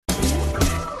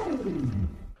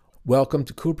Welcome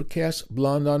to Coopercast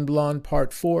Blonde on Blonde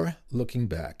Part 4, Looking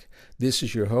Back. This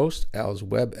is your host, Al's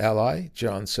web ally,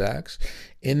 John Sachs.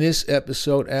 In this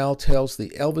episode, Al tells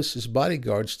the Elvis's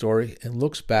Bodyguard story and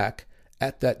looks back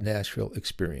at that Nashville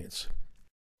experience.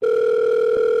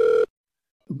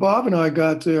 Bob and I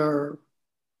got there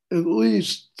at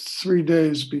least 3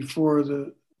 days before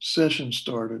the session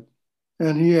started,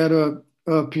 and he had a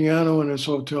piano in his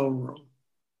hotel room.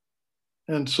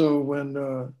 And so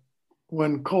when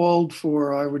called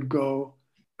for, I would go.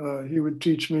 He would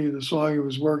teach me the song he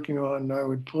was working on, and I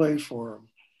would play for him.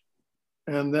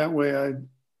 And that way I'd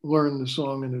learn the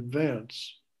song in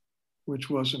advance, which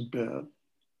wasn't bad.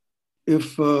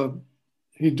 If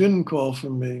he didn't call for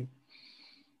me,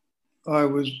 I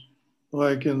was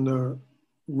like in the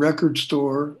record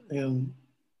store in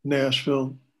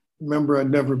Nashville. Remember,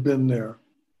 I'd never been there.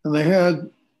 And they had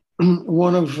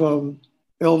one of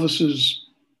Elvis's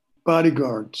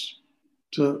bodyguards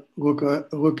to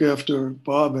look after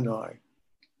Bob and I.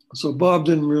 So Bob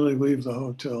didn't really leave the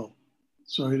hotel.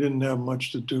 So he didn't have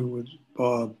much to do with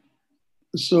Bob.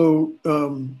 So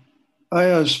I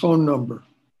had his phone number.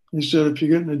 He said, if you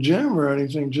get in a jam or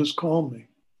anything, just call me,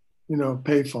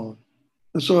 payphone.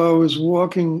 And so I was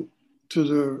walking to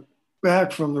the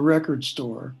back from the record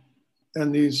store,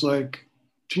 and these like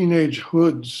teenage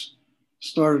hoods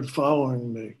started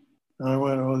following me. And I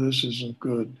went, oh, this isn't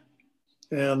good.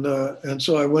 And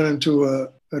so I went into a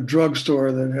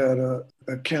drugstore that had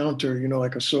a counter,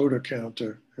 like a soda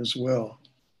counter as well.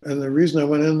 And the reason I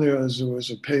went in there is it was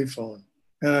a payphone.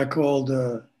 And I called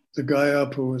the guy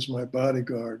up who was my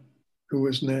bodyguard, who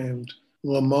was named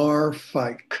Lamar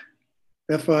Fike,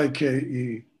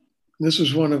 F-I-K-E. This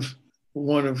was one of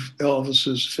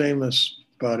Elvis's famous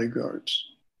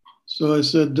bodyguards. So I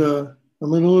said, I'm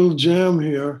in a little jam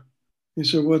here. He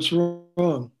said, what's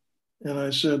wrong? And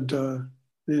I said,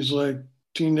 these like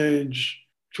teenage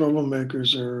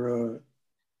troublemakers are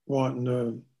wanting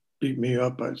to beat me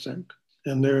up, I think.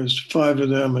 And there's 5 of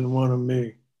them and 1 of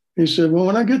me. He said, well,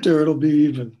 when I get there, it'll be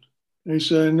even. And he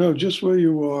said, no, just where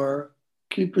you are,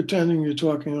 keep pretending you're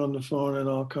talking on the phone and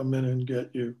I'll come in and get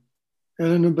you.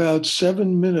 And in about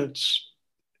 7 minutes,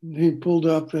 he pulled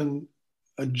up in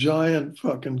a giant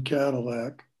fucking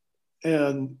Cadillac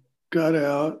and got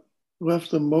out, left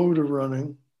the motor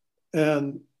running,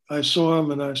 and I saw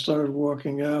him and I started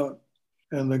walking out,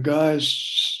 and the guys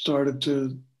started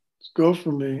to go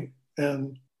for me,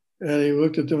 and he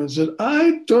looked at them and said,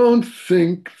 I don't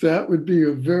think that would be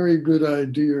a very good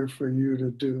idea for you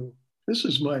to do. This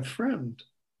is my friend.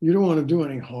 You don't want to do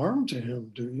any harm to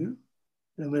him, do you?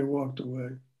 And they walked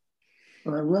away.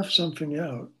 But I left something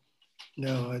out.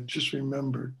 Now I just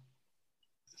remembered.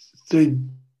 They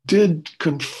did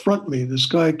confront me. This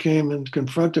guy came and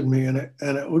confronted me, and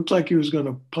it looked like he was going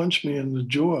to punch me in the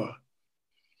jaw.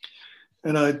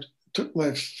 And I took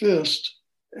my fist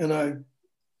and I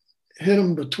hit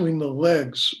him between the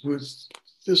legs with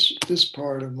this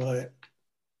part of my,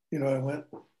 I went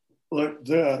like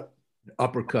that.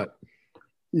 Uppercut.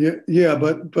 Yeah,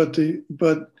 but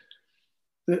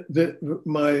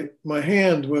my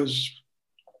hand was,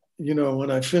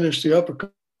 when I finished the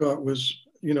uppercut was,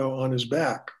 on his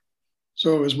back.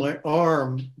 So it was my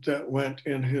arm that went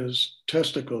in his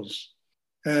testicles,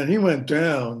 and he went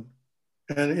down.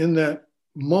 And in that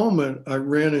moment, I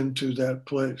ran into that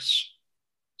place.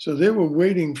 So they were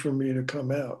waiting for me to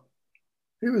come out.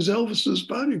 He was Elvis's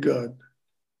bodyguard.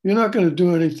 You're not going to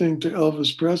do anything to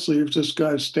Elvis Presley if this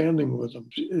guy's standing with him.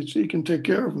 He can take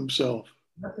care of himself.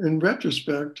 In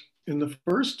retrospect, in the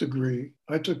first degree,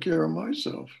 I took care of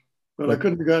myself. But I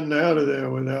couldn't have gotten out of there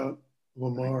without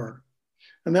Lamar.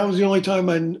 And that was the only time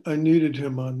I needed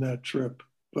him on that trip.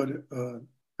 But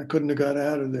I couldn't have got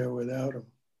out of there without him.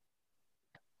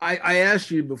 I asked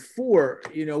you before,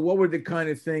 what were the kind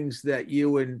of things that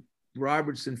you and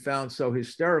Robertson found so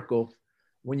hysterical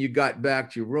when you got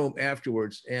back to your room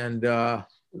afterwards? And the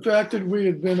fact that we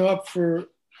had been up for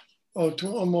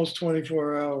almost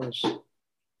 24 hours.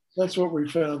 That's what we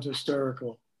found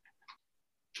hysterical.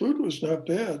 Food was not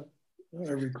bad,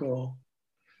 I recall.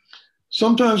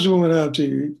 Sometimes we went out to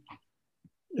eat,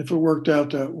 if it worked out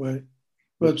that way.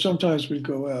 But sometimes we'd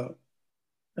go out.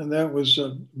 And that was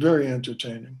very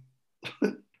entertaining.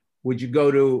 Would you go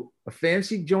to a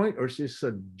fancy joint or just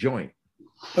a joint?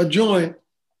 A joint,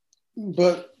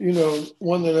 but,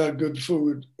 one that had good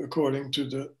food, according to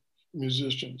the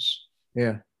musicians.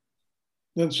 Yeah.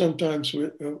 Then sometimes,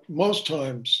 most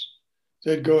times,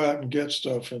 they'd go out and get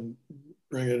stuff and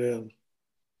bring it in.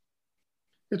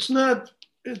 It's not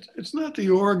the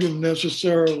organ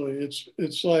necessarily.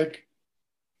 It's like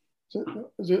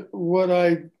what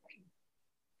I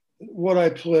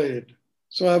played.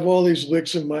 So I have all these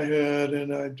licks in my head,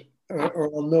 and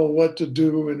or I'll know what to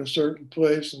do in a certain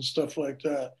place and stuff like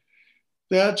that.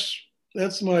 That's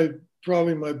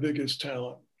probably my biggest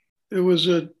talent. It was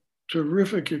a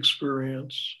terrific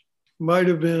experience. Might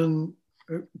have been,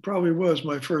 it probably was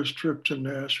my first trip to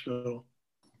Nashville.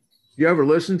 You ever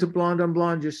listen to Blonde on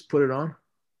Blonde? Just put it on?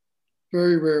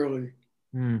 Very rarely.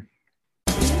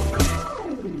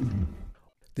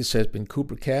 This has been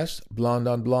Coopercast, Blonde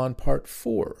on Blonde Part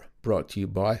 4, brought to you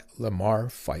by Lamar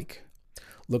Fike.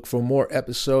 Look for more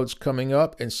episodes coming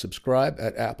up and subscribe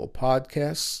at Apple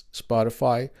Podcasts,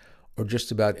 Spotify, or just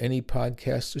about any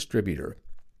podcast distributor.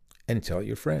 And tell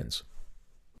your friends.